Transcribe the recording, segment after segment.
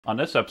On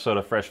this episode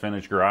of Fresh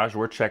Vintage Garage,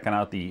 we're checking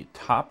out the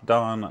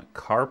TopDon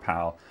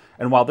CarPal.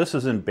 And while this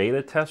is in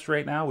beta test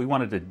right now, we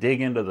wanted to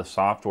dig into the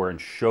software and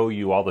show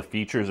you all the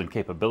features and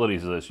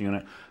capabilities of this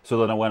unit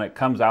so that when it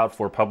comes out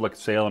for public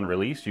sale and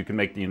release, you can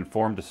make the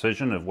informed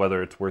decision of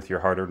whether it's worth your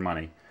hard-earned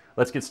money.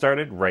 Let's get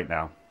started right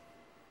now.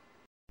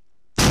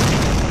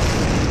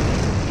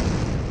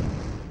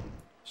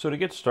 So to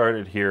get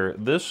started here,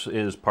 this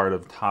is part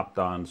of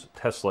TopDon's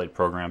Testlight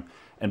program,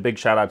 and big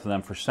shout out to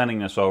them for sending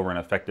this over and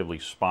effectively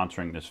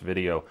sponsoring this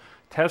video.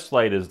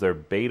 Testlight is their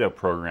beta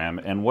program,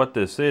 and what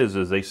this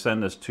is they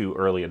send this to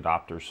early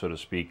adopters, so to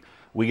speak.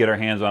 We get our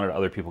hands on it,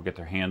 other people get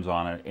their hands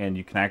on it, and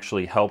you can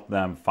actually help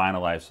them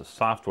finalize the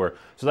software.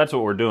 So that's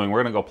what we're doing.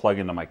 We're gonna go plug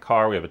into my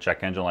car, we have a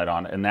check engine light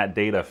on, and that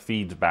data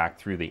feeds back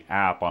through the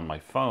app on my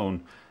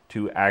phone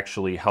to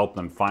actually help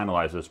them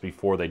finalize this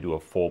before they do a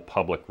full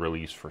public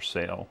release for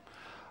sale.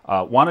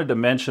 Wanted to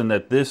mention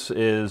that this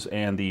is,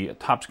 and the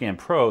TopScan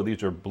Pro,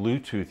 these are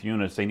Bluetooth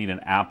units. They need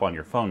an app on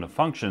your phone to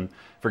function.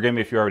 Forgive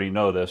me if you already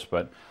know this,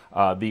 but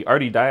the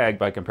RD Diag,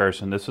 by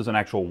comparison, this is an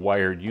actual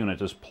wired unit.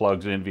 This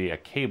plugs in via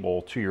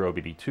cable to your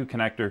OBD2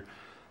 connector.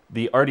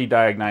 The RD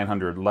Diag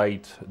 900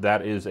 Lite,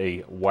 that is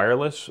a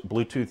wireless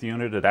Bluetooth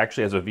unit. It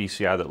actually has a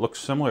VCI that looks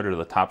similar to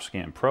the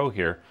TopScan Pro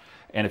here.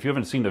 And if you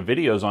haven't seen the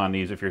videos on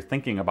these, if you're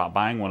thinking about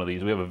buying one of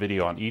these, we have a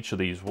video on each of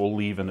these. We'll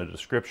leave in the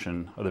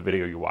description of the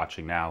video you're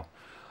watching now.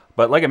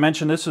 But like I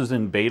mentioned, this is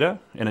in beta,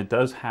 and it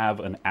does have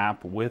an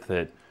app with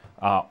it.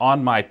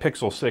 On my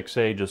Pixel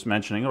 6a, just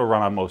mentioning, it'll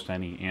run on most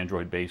any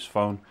Android-based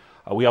phone.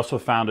 We also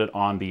found it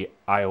on the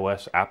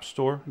iOS App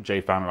Store.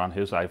 Jay found it on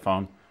his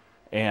iPhone.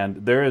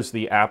 And there is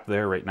the app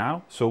there right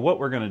now. So what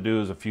we're going to do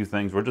is a few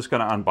things. We're just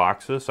going to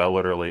unbox this. I'll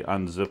literally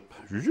unzip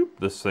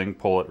this thing,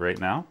 pull it right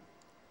now.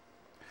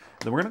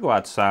 Then we're going to go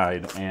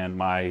outside, and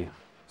my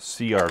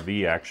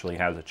CRV actually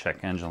has a check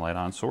engine light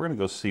on, so we're going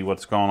to go see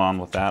what's going on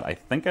with that. I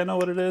think I know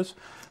what it is,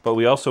 but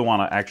we also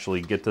want to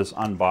actually get this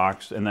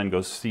unboxed and then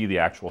go see the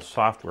actual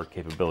software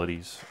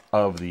capabilities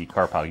of the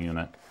CarPal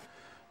unit.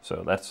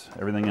 So that's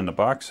everything in the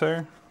box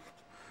there.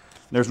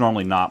 There's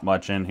normally not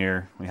much in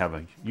here. We have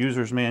a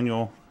user's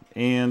manual,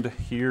 and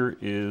here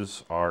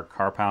is our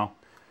CarPal.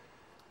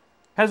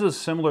 Has a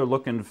similar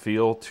look and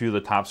feel to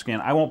the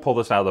TopScan. I won't pull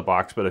this out of the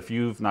box, but if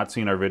you've not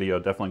seen our video,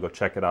 definitely go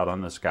check it out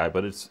on this guy.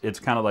 But it's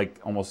kind of like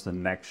almost the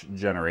next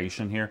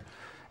generation here.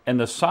 And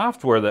the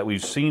software that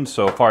we've seen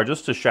so far,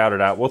 just to shout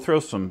it out, we'll throw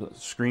some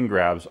screen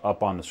grabs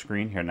up on the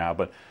screen here now,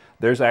 but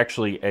there's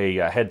actually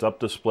a heads-up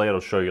display.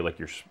 It'll show you like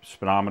your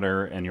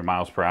speedometer and your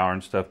miles per hour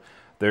and stuff.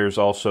 There's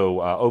also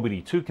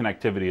OBD2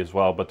 connectivity as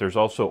well, but there's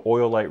also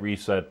oil light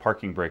reset,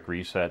 parking brake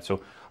reset.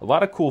 So a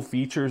lot of cool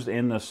features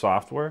in this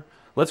software.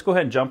 Let's go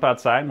ahead and jump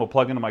outside, and we'll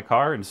plug into my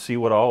car and see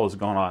what all is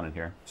going on in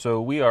here.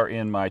 So we are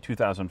in my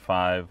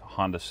 2005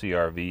 Honda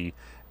CR-V,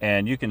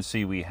 and you can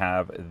see we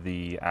have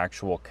the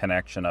actual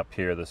connection up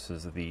here. This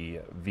is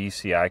the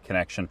VCI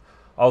connection.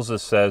 All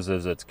this says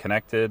is it's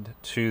connected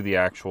to the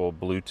actual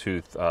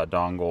Bluetooth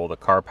dongle, the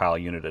CarPal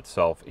unit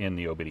itself in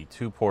the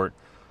OBD2 port.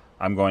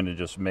 I'm going to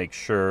just make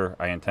sure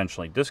I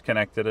intentionally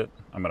disconnected it.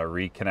 I'm going to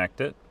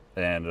reconnect it,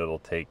 and it'll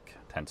take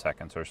 10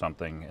 seconds or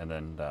something, and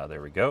then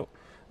there we go.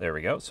 There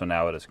we go. So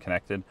now it is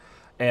connected.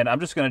 And I'm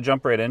just going to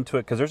jump right into it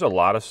because there's a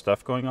lot of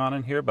stuff going on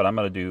in here, but I'm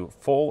going to do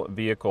full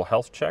vehicle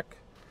health check,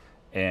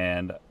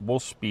 and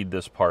we'll speed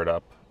this part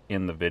up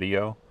in the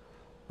video,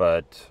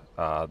 but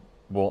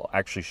we'll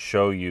actually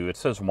show you. It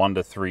says 1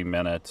 to 3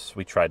 minutes.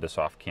 We tried this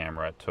off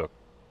camera. It took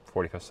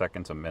 45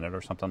 seconds, a minute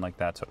or something like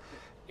that. So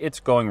it's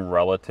going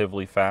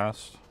relatively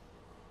fast,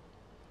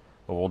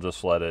 but we'll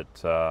just let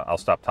it, I'll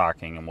stop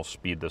talking and we'll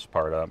speed this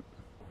part up.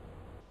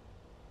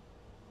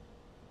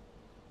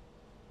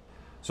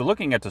 So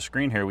looking at the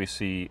screen here, we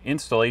see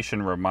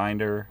installation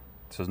reminder.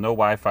 It says no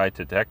Wi-Fi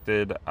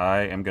detected.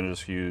 I am going to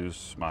just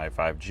use my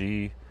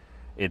 5G.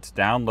 It's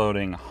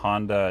downloading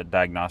Honda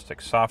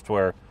diagnostics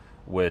software,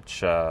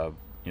 which, you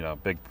know,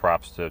 big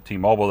props to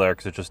T-Mobile there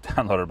because it just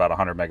downloaded about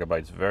 100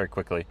 megabytes very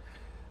quickly.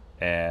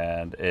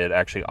 And it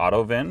actually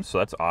auto-vins, so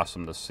that's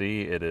awesome to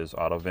see. It is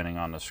auto-vinning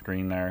on the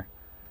screen there.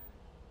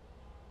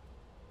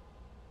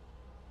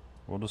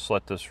 We'll just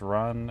let this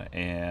run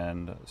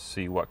and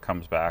see what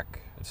comes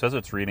back. It says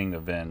it's reading the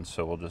VIN,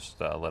 so we'll just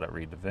let it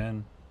read the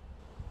VIN.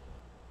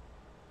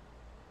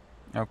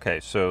 Okay,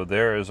 so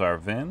there is our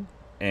VIN,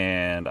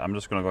 and I'm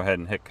just going to go ahead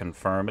and hit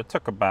confirm. It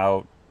took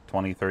about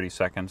 20-30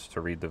 seconds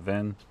to read the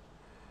VIN.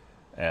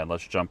 And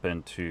let's jump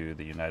into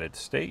the United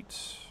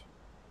States.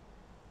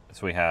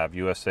 So we have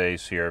USA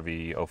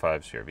CRV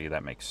 05 CRV.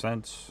 That makes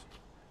sense.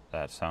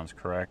 That sounds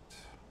correct.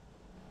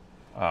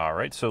 All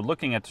right, so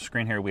looking at the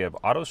screen here, we have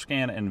auto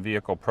scan and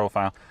vehicle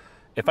profile.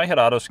 If I hit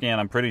auto scan,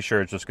 I'm pretty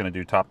sure it's just going to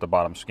do top to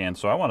bottom scan.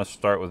 So I want to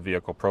start with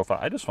vehicle profile.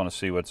 I just want to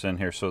see what's in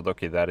here. So,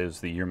 okay, that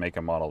is the year, make,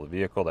 and model of the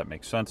vehicle. That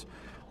makes sense.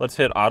 Let's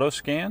hit auto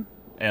scan,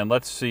 and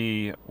let's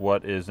see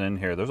what is in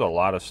here. There's a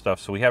lot of stuff.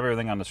 So we have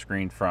everything on the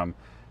screen from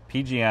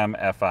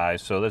PGM FI,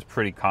 so that's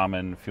pretty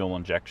common fuel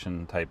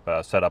injection type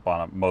setup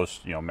on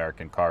most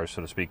American cars,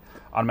 so to speak.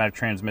 Automatic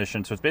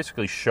transmission, so it's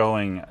basically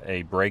showing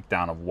a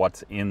breakdown of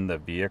what's in the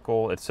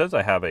vehicle. It says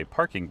I have a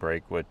parking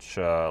brake, which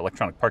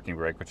electronic parking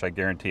brake, which I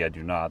guarantee I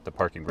do not. The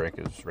parking brake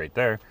is right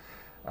there,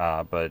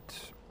 but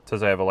it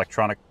says I have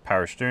electronic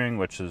power steering,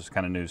 which is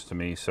kind of news to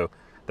me. So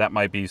that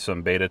might be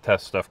some beta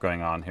test stuff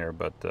going on here,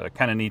 but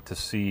kind of neat to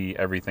see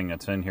everything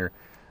that's in here.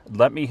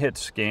 Let me hit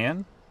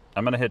scan.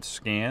 I'm going to hit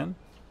scan,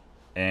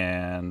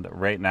 and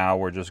right now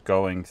we're just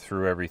going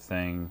through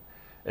everything.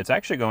 It's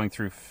actually going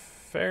through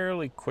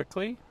fairly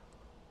quickly,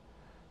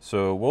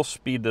 so we'll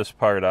speed this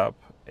part up,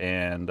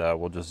 and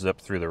we'll just zip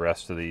through the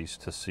rest of these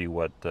to see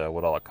what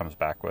all it comes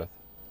back with.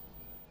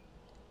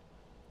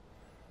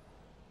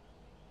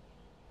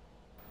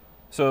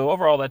 So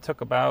overall, that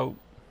took about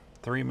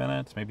 3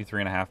 minutes, maybe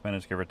 3.5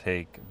 minutes, give or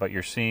take. But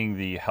you're seeing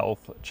the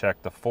health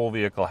check, the full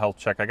vehicle health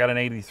check. I got an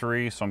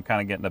 83, so I'm kind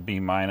of getting a B-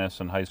 in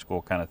high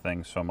school kind of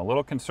thing. So I'm a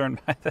little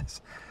concerned by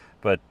this.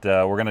 But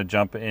we're going to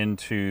jump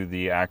into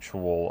the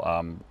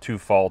actual 2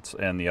 faults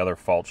and the other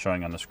fault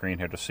showing on the screen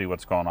here to see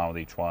what's going on with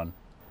each one.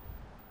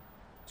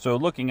 So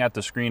looking at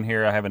the screen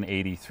here, I have an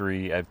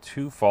 83. I have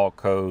 2 fault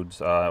codes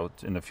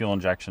in the fuel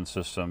injection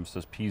system. It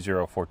says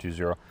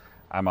P0420.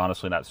 I'm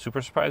honestly not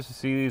super surprised to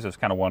see these. I was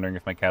kind of wondering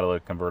if my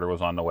catalytic converter was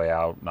on the way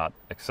out. Not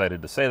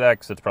excited to say that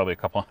because it's probably a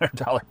couple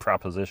 $100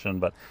 proposition,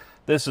 but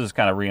this is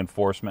kind of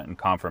reinforcement and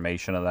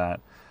confirmation of that.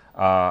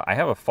 I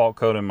have a fault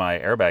code in my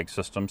airbag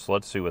system, so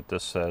let's see what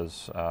this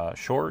says.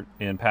 Short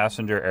in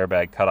passenger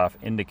airbag cutoff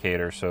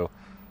indicator, so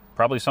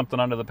probably something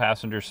under the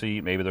passenger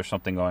seat. Maybe there's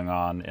something going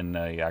on in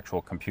the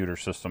actual computer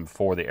system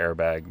for the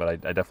airbag, but I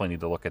definitely need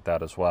to look at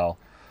that as well.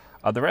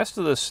 The rest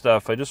of this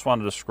stuff, I just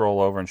wanted to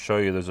scroll over and show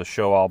you. There's a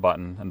show all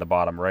button in the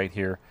bottom right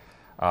here.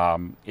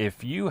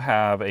 If you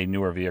have a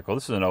newer vehicle,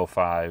 this is an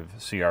 05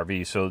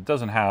 CRV, so it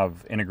doesn't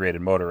have integrated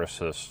motor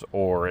assist,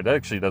 or it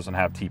actually doesn't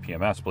have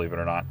TPMS, believe it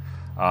or not,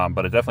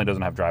 but it definitely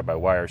doesn't have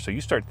drive-by-wire. So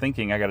you start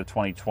thinking, I got a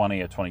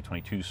 2020, a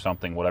 2022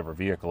 something, whatever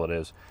vehicle it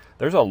is.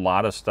 There's a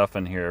lot of stuff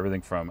in here,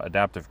 everything from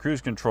adaptive cruise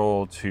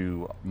control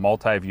to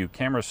multi-view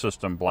camera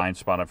system, blind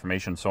spot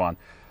information, so on.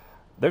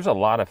 There's a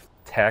lot of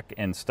tech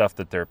and stuff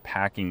that they're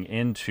packing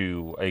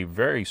into a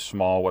very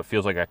small, what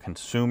feels like a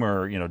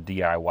consumer,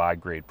 DIY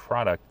grade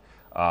product.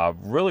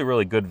 Really,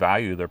 really good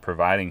value they're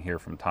providing here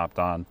from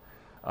TopDon.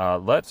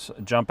 Let's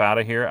jump out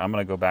of here. I'm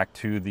going to go back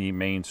to the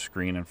main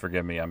screen, and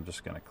forgive me, I'm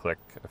just going to click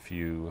a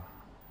few,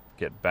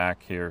 get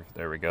back here.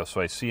 There we go. So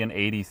I see an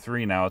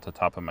 83 now at the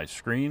top of my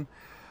screen.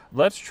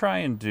 Let's try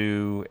and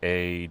do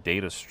a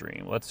data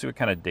stream. Let's see what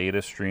kind of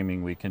data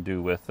streaming we can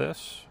do with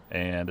this.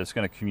 And it's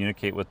going to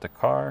communicate with the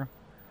car.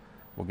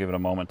 We'll give it a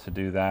moment to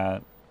do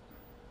that.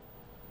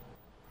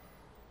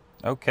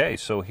 Okay,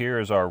 so here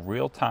is our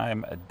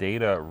real-time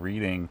data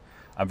reading.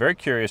 I'm very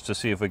curious to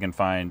see if we can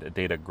find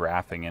data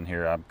graphing in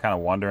here. I'm kind of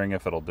wondering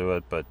if it'll do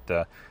it,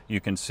 but you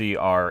can see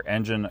our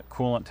engine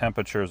coolant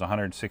temperature is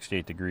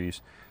 168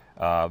 degrees.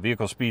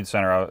 Vehicle speed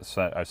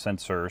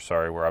sensor,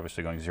 sorry, we're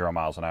obviously going 0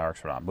 miles an hour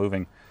because we're not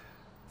moving.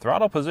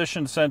 Throttle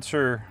position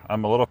sensor,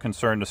 I'm a little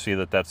concerned to see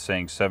that that's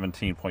saying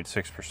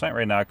 17.6%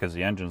 right now because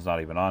the engine's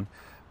not even on.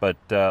 But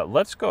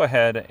let's go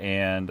ahead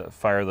and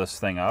fire this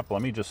thing up.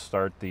 Let me just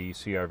start the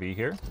CRV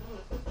here.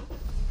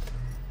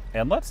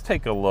 And let's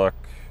take a look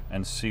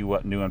and see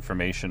what new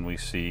information we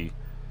see.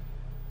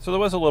 So there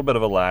was a little bit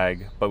of a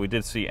lag, but we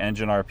did see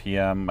engine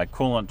RPM. My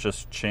coolant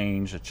just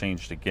changed. It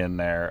changed again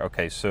there.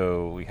 Okay,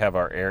 so we have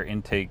our air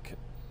intake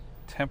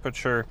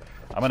temperature.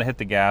 I'm going to hit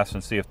the gas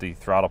and see if the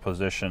throttle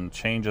position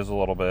changes a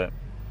little bit.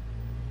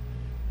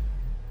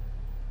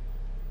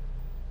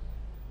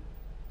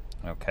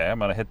 Okay, I'm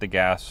going to hit the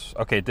gas.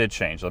 Okay, it did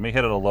change. Let me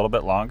hit it a little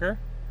bit longer.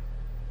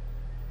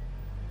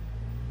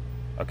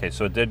 Okay,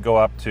 so it did go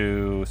up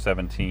to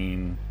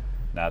 17,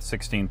 now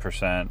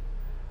 16%.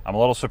 I'm a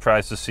little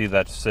surprised to see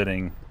that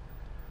sitting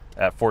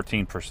at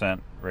 14%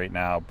 right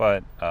now,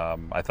 but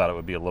I thought it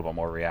would be a little bit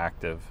more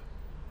reactive.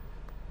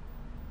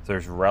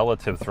 There's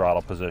relative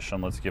throttle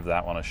position. Let's give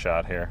that one a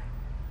shot here.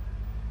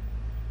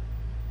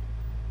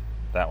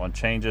 That one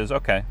changes.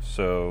 Okay,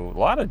 so a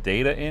lot of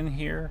data in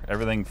here.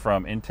 Everything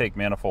from intake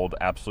manifold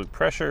absolute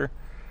pressure.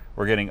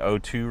 We're getting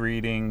O2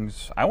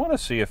 readings. I want to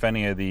see if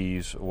any of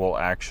these will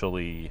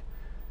actually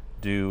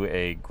do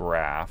a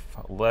graph.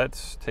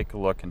 Let's take a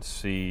look and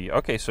see.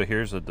 Okay, so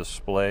here's a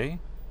display.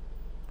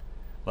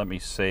 Let me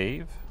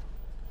save.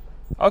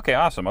 Okay,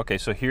 awesome. Okay,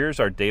 so here's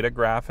our data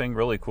graphing.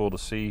 Really cool to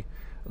see.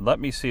 Let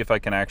me see if I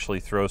can actually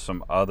throw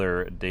some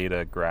other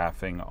data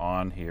graphing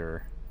on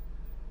here.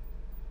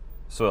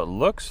 So it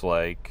looks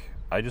like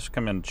I just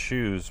come and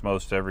choose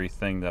most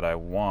everything that I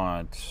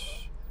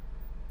want.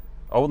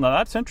 Oh, now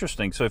that's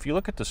interesting. So if you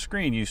look at the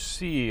screen, you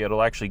see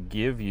it'll actually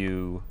give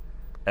you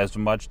as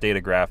much data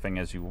graphing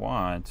as you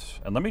want.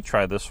 And let me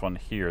try this one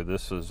here.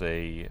 This is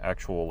a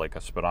actual, like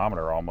a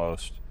speedometer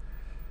almost.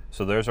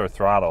 So there's our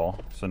throttle.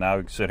 So now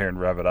we can sit here and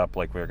rev it up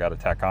like we've got a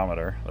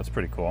tachometer. That's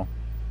pretty cool.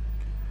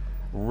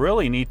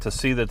 Really neat to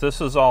see that this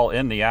is all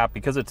in the app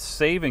because it's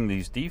saving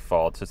these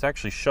defaults. It's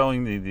actually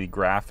showing the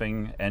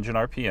graphing engine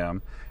RPM,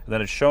 and then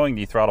it's showing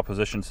the throttle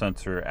position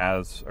sensor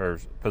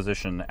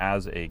position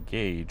as a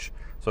gauge.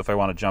 So if I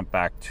want to jump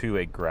back to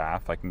a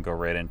graph, I can go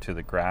right into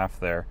the graph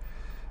there.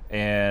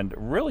 And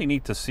really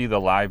neat to see the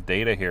live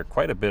data here.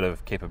 Quite a bit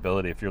of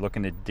capability if you're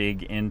looking to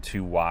dig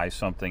into why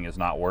something is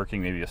not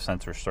working. Maybe a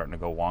sensor's starting to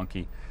go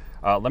wonky.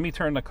 Let me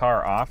turn the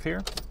car off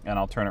here, and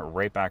I'll turn it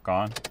right back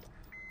on.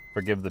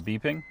 Forgive the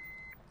beeping.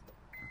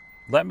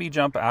 Let me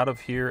jump out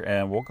of here,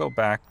 and we'll go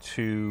back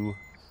to,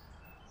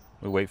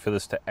 we wait for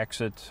this to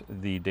exit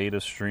the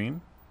data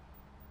stream.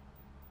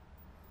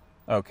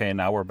 Okay,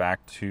 now we're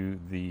back to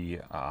the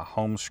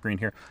home screen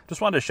here.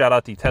 Just wanted to shout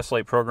out the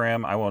Testlight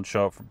program. I won't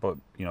show it for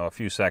a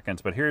few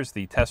seconds, but here's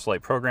the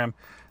Testlight program.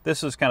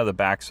 This is kind of the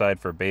backside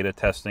for beta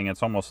testing.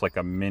 It's almost like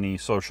a mini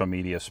social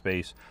media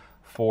space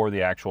for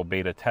the actual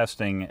beta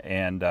testing,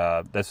 and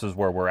this is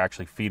where we're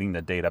actually feeding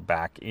the data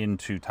back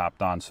into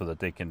TopDon so that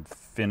they can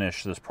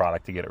finish this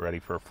product to get it ready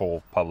for a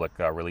full public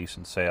release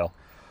and sale.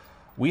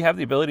 We have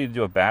the ability to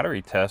do a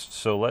battery test,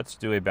 so let's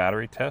do a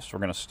battery test. We're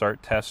going to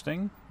start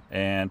testing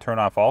and turn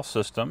off all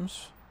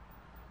systems.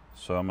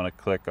 So I'm going to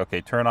click, okay,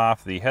 turn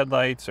off the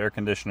headlights, air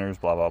conditioners,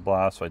 blah, blah,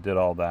 blah. So I did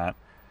all that.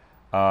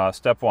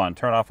 Step 1,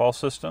 turn off all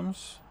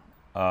systems,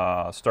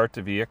 start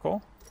the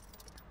vehicle.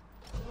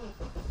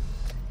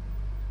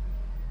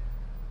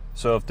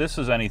 So if this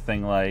is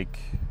anything like,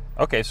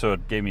 okay, so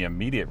it gave me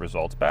immediate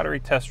results. Battery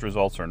test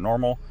results are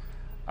normal.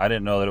 I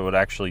didn't know that it would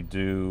actually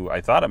do,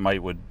 I thought it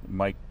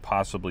might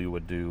possibly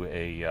do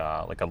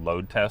a like a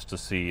load test to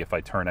see if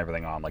I turn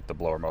everything on, like the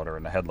blower motor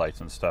and the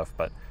headlights and stuff,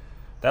 but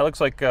that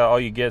looks like all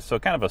you get. So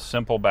kind of a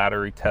simple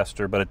battery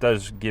tester, but it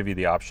does give you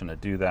the option to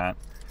do that.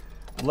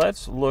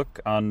 Let's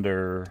look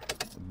under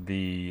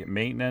the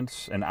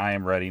maintenance and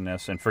IM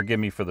readiness, and forgive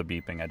me for the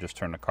beeping, I just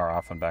turned the car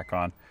off and back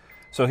on.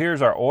 So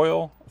here's our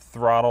oil,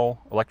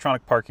 throttle,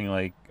 electronic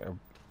parking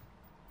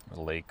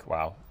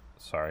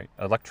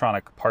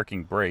electronic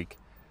parking brake,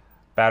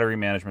 battery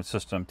management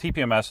system,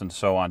 TPMS, and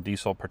so on,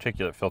 diesel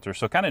particulate filter.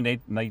 So kind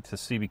of neat to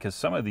see because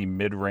some of the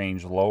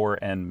mid-range,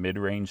 lower-end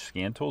mid-range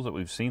scan tools that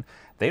we've seen,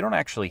 they don't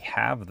actually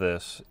have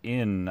this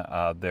in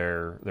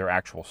their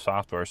actual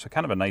software. So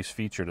kind of a nice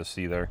feature to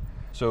see there.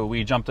 So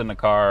we jumped in the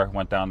car,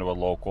 went down to a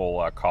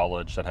local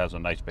college that has a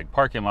nice big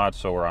parking lot,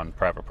 so we're on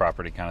private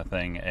property kind of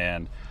thing.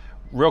 And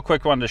real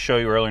quick, wanted to show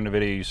you earlier in the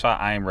video, you saw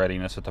IM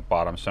readiness at the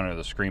bottom center of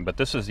the screen, but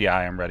this is the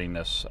IM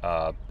readiness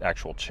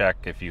actual check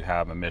if you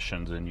have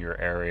emissions in your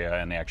area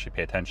and they actually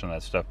pay attention to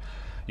that stuff.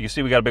 You can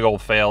see we got a big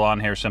old fail on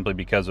here simply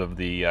because of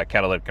the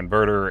catalytic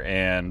converter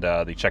and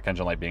the check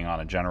engine light being on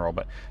in general,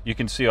 but you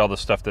can see all the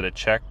stuff that it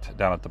checked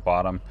down at the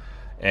bottom.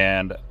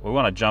 And we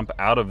want to jump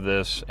out of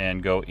this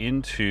and go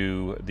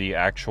into the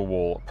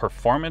actual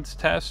performance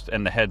test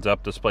and the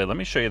heads-up display. Let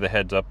me show you the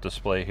heads-up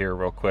display here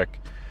real quick.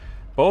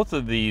 Both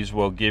of these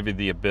will give you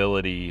the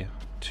ability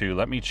to,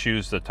 let me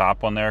choose the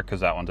top one there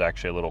because that one's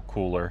actually a little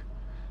cooler,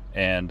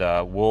 and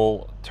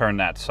we'll turn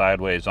that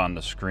sideways on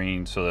the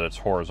screen so that it's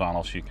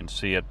horizontal so you can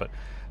see it. But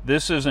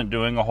this isn't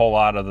doing a whole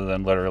lot other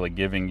than literally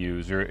giving you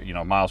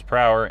your miles per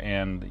hour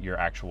and your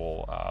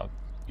actual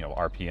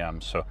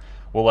RPM. So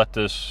we'll let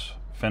this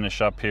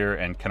finish up here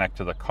and connect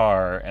to the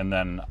car, and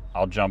then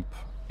I'll jump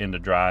into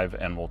drive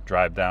and we'll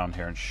drive down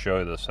here and show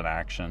you this in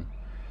action.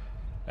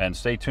 And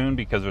stay tuned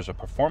because there's a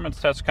performance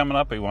test coming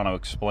up. We want to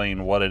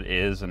explain what it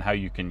is and how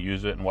you can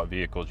use it and what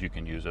vehicles you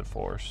can use it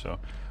for. So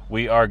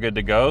we are good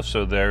to go.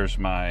 So there's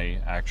my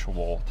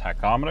actual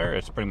tachometer.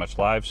 It's pretty much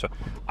live. So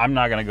I'm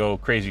not going to go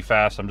crazy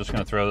fast. I'm just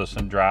going to throw this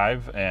in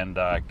drive and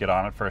get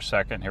on it for a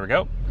second. Here we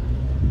go.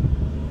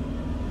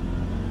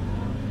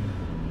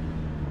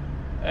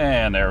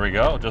 And there we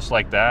go. Just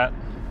like that.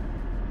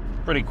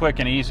 Pretty quick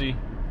and easy.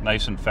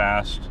 Nice and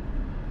fast.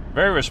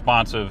 Very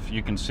responsive.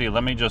 You can see,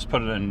 let me just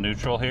put it in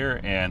neutral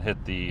here and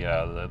hit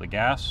the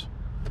gas.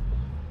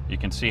 You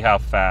can see how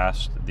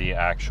fast the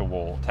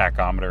actual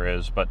tachometer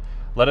is, but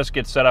let us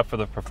get set up for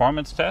the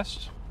performance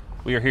test.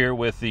 We are here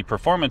with the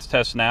performance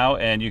test now,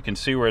 and you can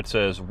see where it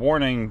says,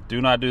 warning, do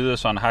not do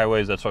this on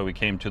highways. That's why we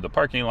came to the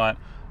parking lot.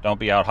 Don't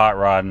be out hot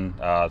rodding.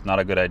 Not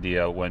a good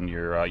idea when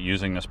you're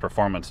using this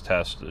performance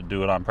test.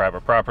 Do it on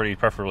private property,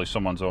 preferably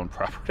someone's own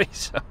property.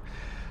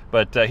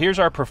 But here's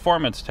our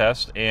performance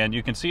test, and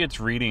you can see it's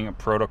reading a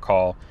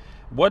protocol.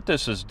 What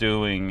this is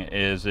doing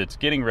is it's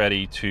getting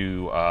ready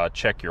to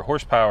check your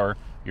horsepower,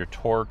 your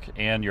torque,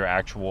 and your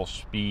actual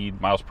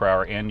speed, miles per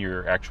hour, and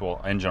your actual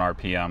engine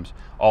RPMs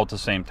all at the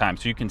same time.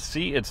 So you can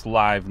see it's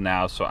live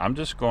now. So I'm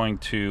just going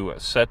to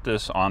set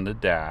this on the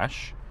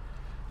dash,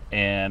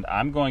 and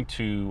I'm going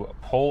to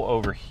pull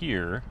over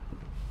here.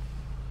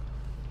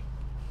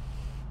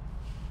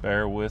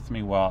 Bear with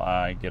me while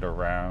I get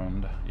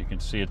around. You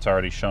can see it's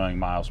already showing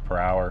miles per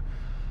hour.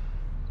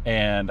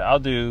 And I'll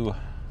do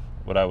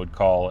what I would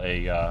call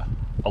a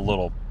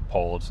little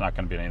pull. It's not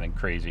going to be anything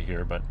crazy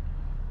here, but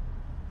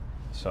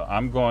so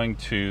I'm going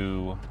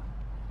to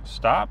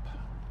stop.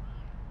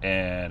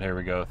 And here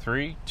we go.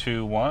 3,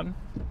 2, 1.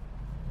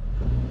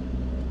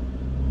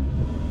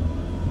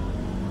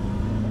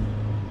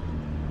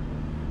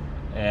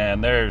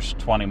 and there's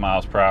 20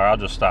 miles per hour. I'll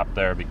just stop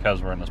there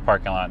because we're in this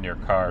parking lot near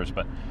cars,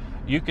 but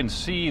you can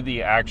see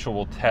the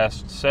actual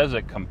test says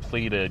it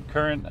completed.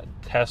 Current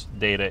test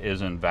data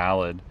is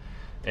invalid,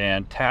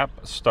 and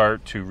tap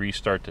start to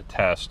restart the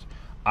test.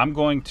 I'm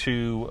going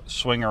to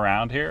swing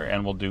around here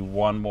and we'll do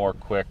one more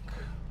quick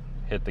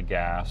hit the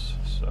gas.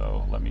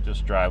 So let me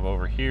just drive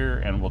over here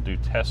and we'll do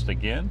test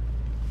again.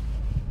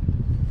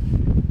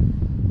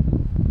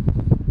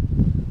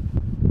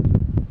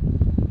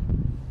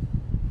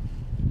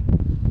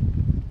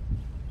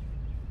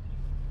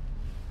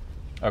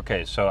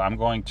 Okay, so I'm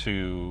going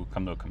to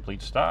come to a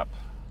complete stop,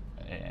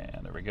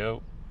 and there we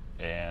go,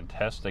 and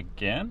test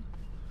again.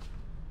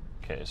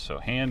 Okay, so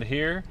hand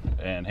here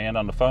and hand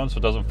on the phone so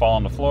it doesn't fall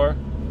on the floor.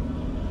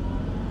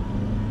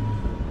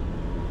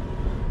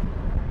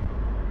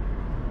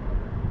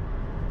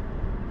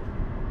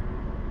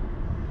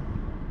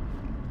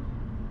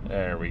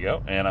 There we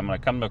go, and I'm going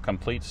to come to a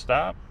complete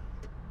stop.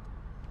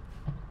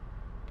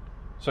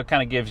 So it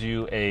kind of gives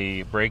you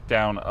a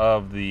breakdown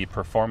of the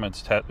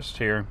performance test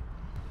here.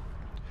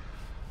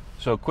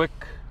 So quick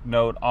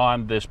note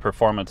on this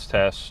performance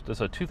test. This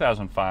is a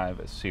 2005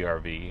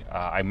 CR-V.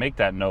 I make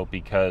that note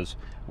because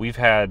we've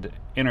had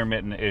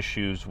intermittent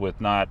issues with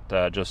not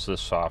just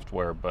this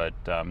software, but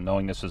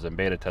knowing this is in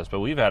beta test, but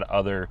we've had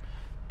other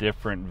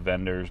different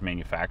vendors,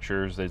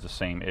 manufacturers, there's the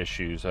same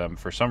issues.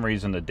 For some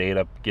reason, the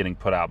data getting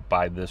put out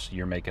by this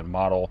year, make, and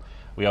model.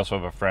 We also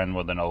have a friend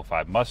with an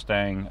 05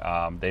 Mustang.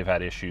 They've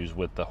had issues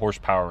with the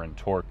horsepower and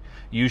torque.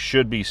 You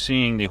should be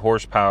seeing the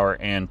horsepower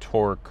and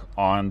torque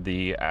on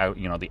the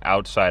the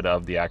outside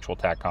of the actual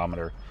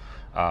tachometer.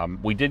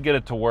 We did get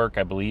it to work,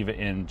 I believe,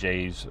 in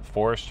Jay's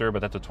Forester, but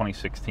that's a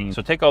 2016.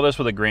 So take all this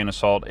with a grain of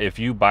salt. If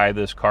you buy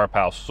this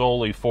CarPal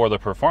solely for the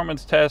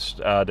performance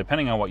test,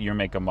 depending on what year,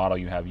 make, and model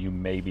you have, you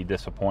may be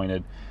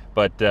disappointed.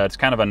 But it's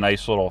kind of a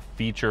nice little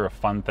feature, a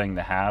fun thing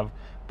to have.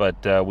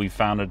 But we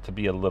found it to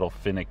be a little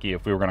finicky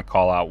if we were going to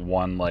call out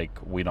one, like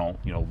we don't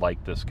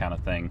like this kind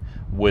of thing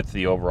with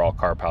the overall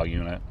CarPal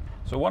unit.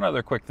 So one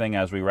other quick thing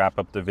as we wrap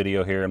up the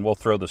video here, and we'll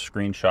throw the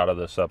screenshot of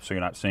this up so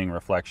you're not seeing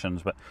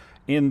reflections, but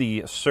in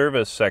the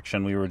service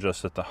section, we were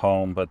just at the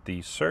home, but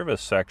the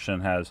service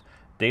section has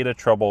data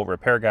trouble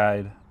repair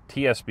guide,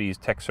 TSBs,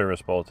 tech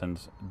service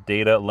bulletins,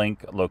 data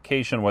link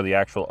location where the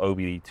actual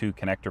OBD2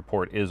 connector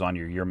port is on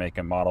your year, make,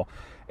 and model,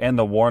 and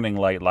the warning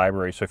light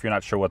library. So if you're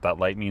not sure what that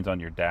light means on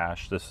your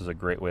dash, this is a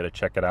great way to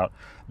check it out.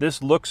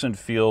 This looks and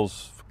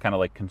feels kind of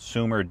like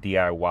consumer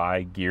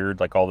DIY geared,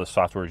 like all this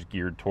software is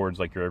geared towards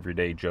like your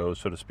everyday Joe,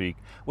 so to speak,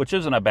 which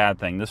isn't a bad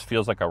thing. This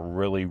feels like a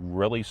really,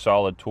 really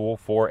solid tool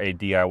for a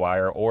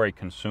DIYer or a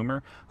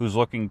consumer who's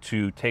looking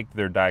to take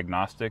their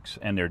diagnostics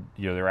and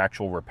their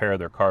actual repair of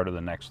their car to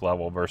the next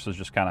level versus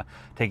just kind of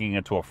taking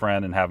it to a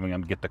friend and having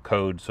them get the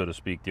code, so to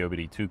speak, the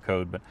OBD2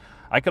 code. But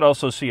I could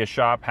also see a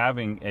shop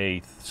having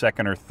a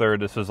second or third,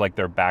 this is like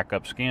their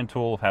backup scan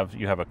tool.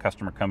 You have a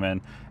customer come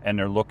in and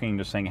they're looking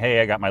to saying, hey,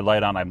 I got my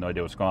light on, I have no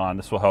idea what's going on.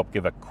 This will help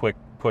give a quick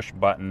push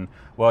button,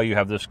 well, you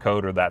have this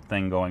code or that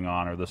thing going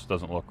on, or this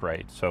doesn't look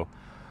right. So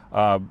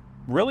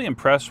really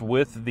impressed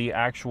with the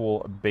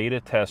actual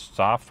beta test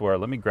software.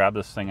 Let me grab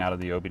this thing out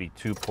of the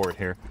OBD2 port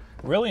here.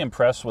 Really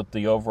impressed with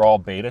the overall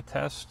beta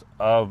test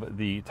of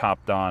the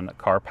TopDon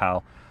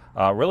CarPal.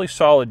 Really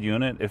solid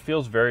unit. It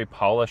feels very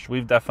polished.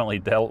 We've definitely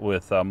dealt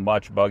with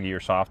much buggier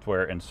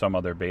software in some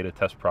other beta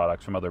test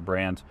products from other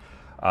brands.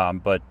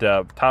 But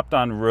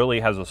TopDon really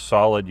has a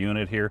solid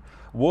unit here.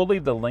 We'll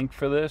leave the link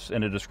for this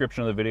in the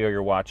description of the video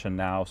you're watching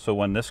now. So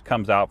when this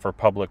comes out for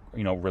public,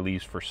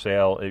 release for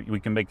sale, we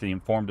can make the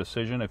informed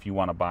decision if you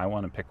want to buy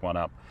one and pick one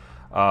up.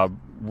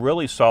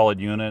 Really solid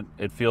unit.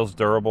 It feels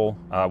durable.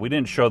 We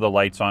didn't show the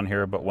lights on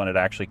here, but when it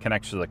actually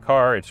connects to the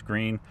car, it's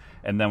green.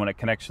 And then when it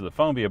connects to the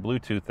phone via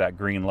Bluetooth, that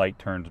green light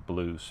turns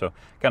blue. So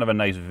kind of a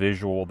nice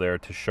visual there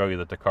to show you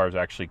that the car is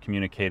actually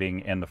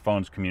communicating and the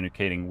phone's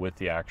communicating with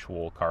the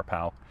actual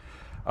CarPal.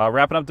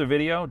 Wrapping up the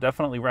video,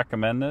 definitely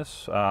recommend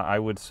this. I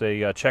would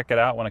say check it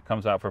out when it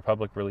comes out for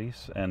public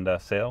release and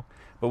sale.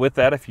 But with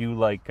that, if you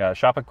like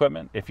shop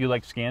equipment, if you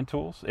like scan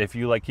tools, if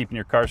you like keeping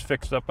your cars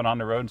fixed up and on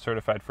the road and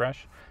certified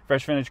fresh,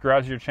 Fresh Vintage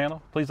Garage is your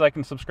channel. Please like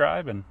and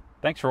subscribe, and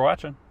thanks for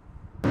watching.